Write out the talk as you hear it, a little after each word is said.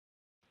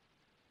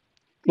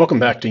Welcome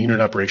back to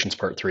Unit Operations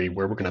Part 3,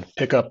 where we're going to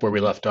pick up where we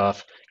left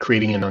off,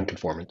 creating a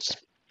non-conformance.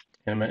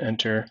 I'm going to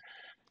enter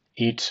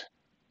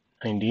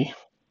 890,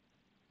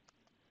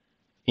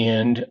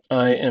 and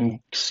I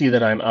see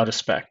that I'm out of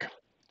spec.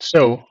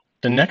 So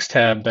the next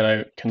tab that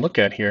I can look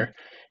at here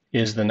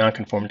is the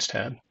non-conformance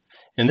tab.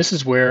 And this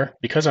is where,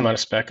 because I'm out of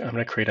spec, I'm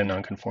going to create a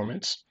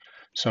non-conformance.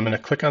 So I'm going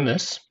to click on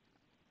this.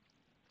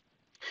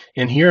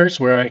 And here's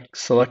where I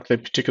select the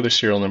particular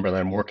serial number that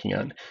I'm working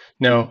on.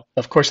 Now,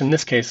 of course, in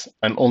this case,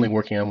 I'm only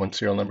working on one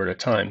serial number at a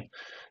time.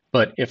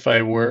 But if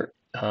I were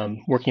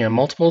working on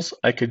multiples,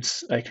 I could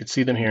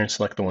see them here and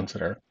select the ones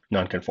that are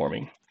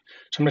non-conforming.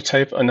 So I'm going to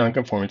type a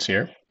non-conformance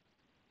here.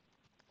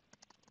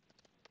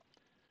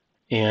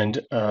 And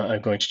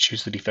I'm going to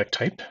choose the defect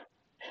type.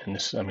 And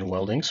this I'm in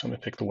welding, so I'm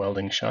going to pick the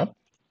welding shop.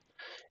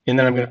 And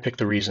then I'm going to pick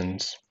the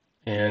reasons.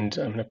 And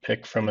I'm going to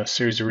pick from a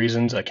series of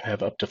reasons. I can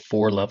have up to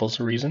 4 levels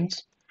of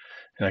reasons.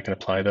 And I can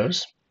apply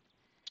those.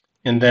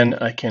 And then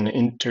I can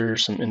enter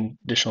some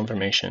additional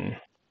information.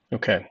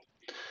 Okay.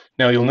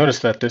 Now you'll notice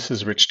that this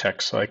is rich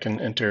text, so I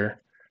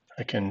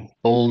can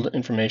bold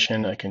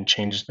information, I can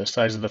change the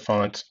size of the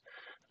font,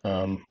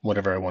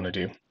 whatever I want to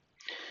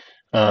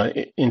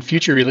do. In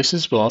future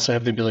releases, we'll also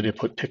have the ability to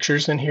put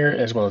pictures in here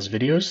as well as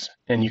videos,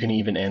 and you can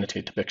even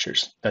annotate the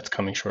pictures. That's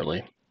coming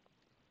shortly.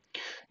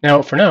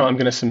 Now, for now, I'm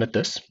going to submit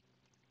this,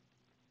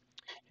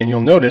 and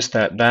you'll notice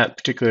that that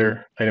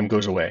particular item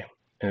goes away,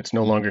 and it's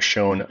no longer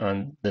shown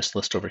on this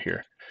list over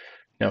here.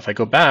 Now, if I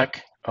go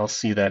back, I'll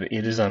see that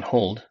it is on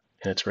hold,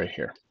 and it's right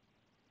here.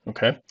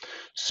 Okay,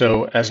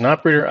 so as an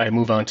operator, I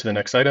move on to the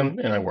next item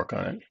and I work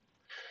on it. All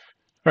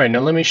right, now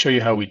let me show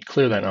you how we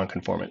clear that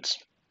non-conformance.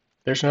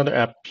 There's another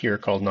app here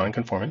called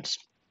non-conformance.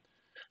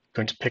 I'm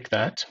going to pick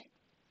that,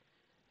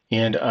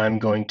 and I'm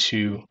going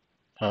to,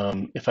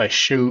 if I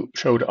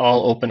showed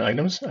all open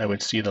items, I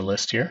would see the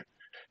list here,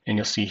 and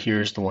you'll see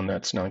here's the one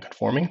that's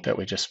non-conforming that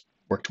we just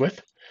worked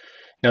with.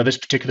 Now this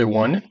particular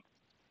one,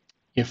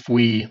 if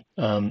we,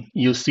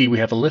 you'll see we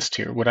have a list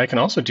here. What I can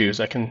also do is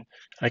I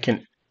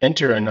can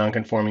enter a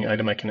non-conforming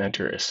item. I can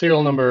enter a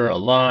serial number, a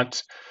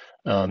lot,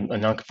 a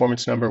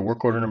non-conformance number,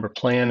 work order number,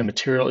 plan, a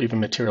material, even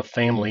material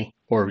family,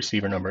 or a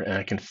receiver number, and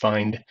I can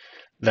find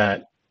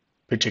that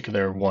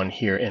particular one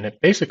here. And it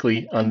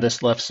basically, on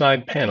this left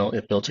side panel,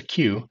 it builds a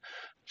queue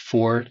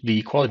for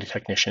the quality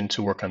technician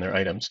to work on their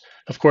items.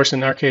 Of course,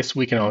 in our case,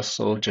 we can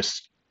also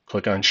just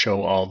click on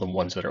show all the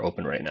ones that are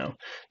open right now.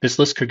 This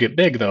list could get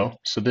big though,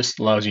 so this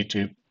allows you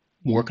to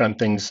work on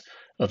things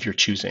of your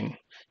choosing.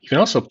 You can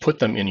also put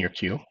them in your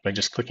queue by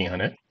just clicking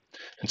on it.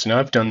 And so now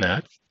I've done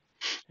that.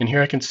 And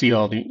here I can see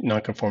all the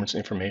non-conformance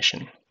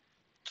information.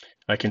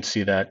 I can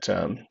see that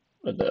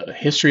the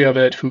history of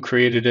it, who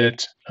created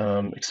it,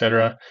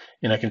 etc.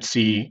 And I can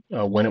see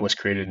when it was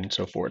created and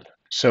so forth.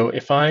 So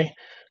if I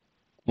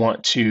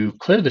want to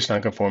clear this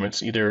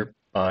non-conformance, either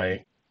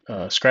by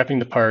scrapping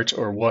the part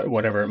or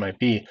whatever it might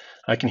be,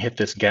 I can hit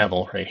this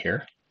gavel right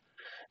here.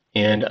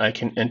 And I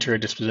can enter a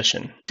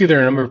disposition. See, there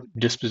are a number of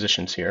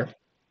dispositions here.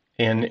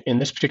 And in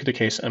this particular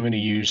case, I'm going to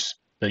use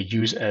the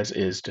use as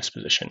is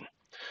disposition.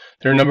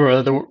 There are a number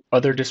of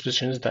other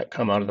dispositions that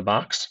come out of the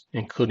box,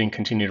 including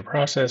continue to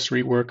process,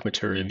 rework,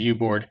 material review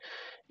board,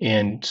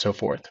 and so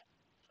forth.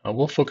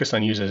 We'll focus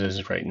on use as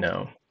is right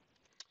now.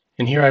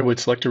 And here I would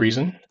select a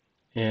reason,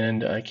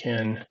 and I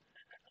can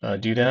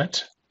do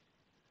that.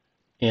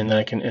 And then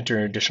I can enter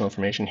additional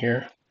information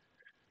here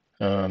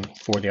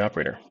for the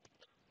operator.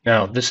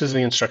 Now, this is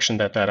the instruction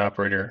that that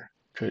operator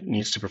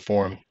needs to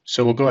perform.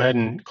 So we'll go ahead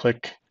and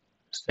click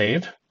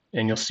Save,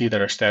 and you'll see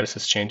that our status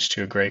has changed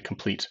to a gray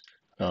complete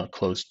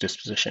closed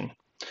disposition.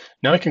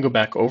 Now I can go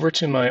back over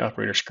to my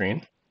operator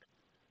screen,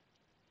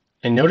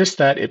 and notice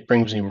that it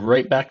brings me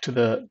right back to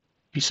the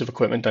piece of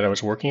equipment that I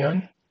was working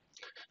on,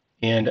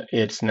 and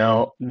it's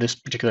now, this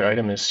particular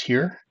item is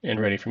here and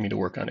ready for me to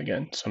work on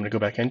again. So I'm going to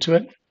go back into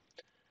it.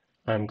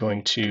 I'm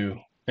going to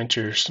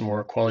enter some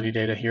more quality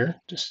data here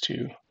just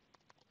to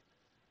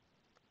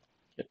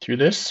get through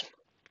this,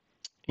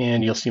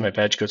 and you'll see my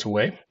badge goes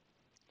away.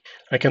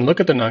 I can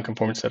look at the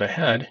non-conformance that I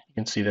had. You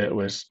can see that it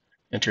was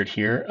entered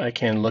here. I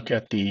can look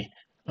at the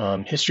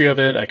history of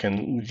it. I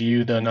can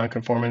view the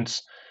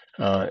non-conformance,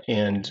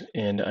 and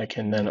I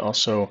can then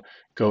also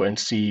go and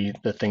see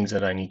the things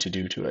that I need to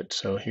do to it.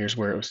 So here's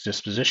where it was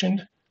dispositioned.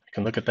 I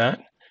can look at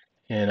that,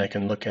 and I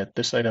can look at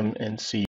this item and see